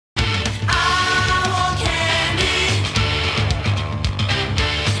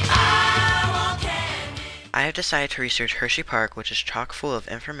I have decided to research Hershey Park, which is chock full of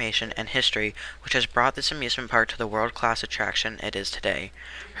information and history, which has brought this amusement park to the world-class attraction it is today.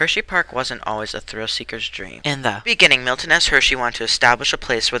 Hershey Park wasn't always a thrill-seeker's dream. In the beginning, Milton S. Hershey wanted to establish a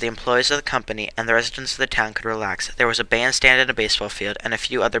place where the employees of the company and the residents of the town could relax. There was a bandstand and a baseball field and a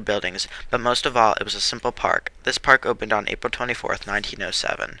few other buildings, but most of all, it was a simple park. This park opened on April 24th,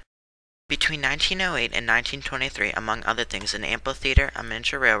 1907. Between 1908 and 1923, among other things, an amphitheater, a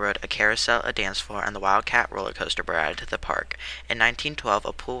miniature railroad, a carousel, a dance floor, and the Wildcat roller coaster were added to the park. In 1912,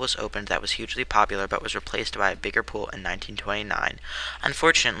 a pool was opened that was hugely popular but was replaced by a bigger pool in 1929.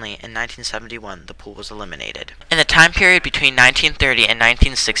 Unfortunately, in 1971, the pool was eliminated. In the time period between 1930 and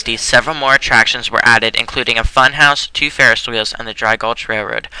 1960, several more attractions were added, including a fun house, 2 Ferris wheels, and the Dry Gulch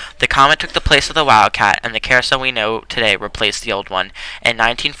Railroad. The Comet took the place of the Wildcat, and the carousel we know today replaced the old one. In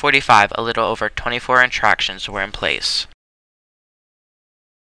 1945, a little over 24 attractions were in place.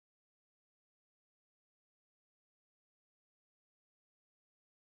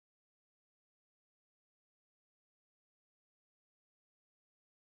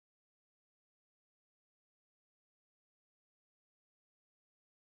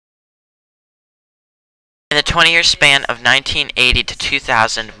 In the 20-year span of 1980 to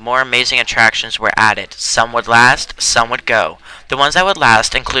 2000, more amazing attractions were added. Some would last, some would go. The ones that would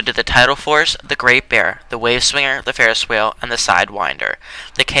last included the Tidal Force, the Great Bear, the Wave Swinger, the Ferris Wheel, and the Sidewinder.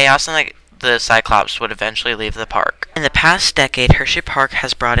 The Chaos and the Cyclops would eventually leave the park. In the past decade, Hershey Park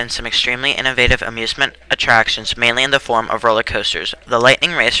has brought in some extremely innovative amusement attractions, mainly in the form of roller coasters. The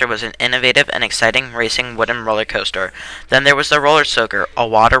Lightning Racer was an innovative and exciting racing wooden roller coaster. Then there was the Roller Soaker, a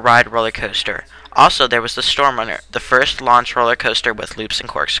water ride roller coaster. Also, there was the Storm Runner, the first launch roller coaster with loops and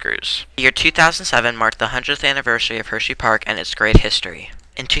corkscrews. The year 2007 marked the 100th anniversary of Hershey Park and its great history.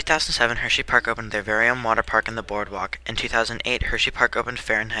 In 2007, Hershey Park opened their very own water park in the boardwalk. In 2008, Hershey Park opened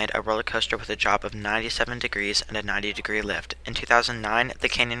Fahrenheit, a roller coaster with a drop of 97 degrees and a 90-degree lift. In 2009, the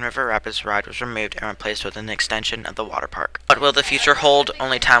Canyon River Rapids ride was removed and replaced with an extension of the water park. What will the future hold?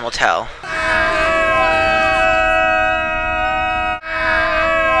 Only time will tell.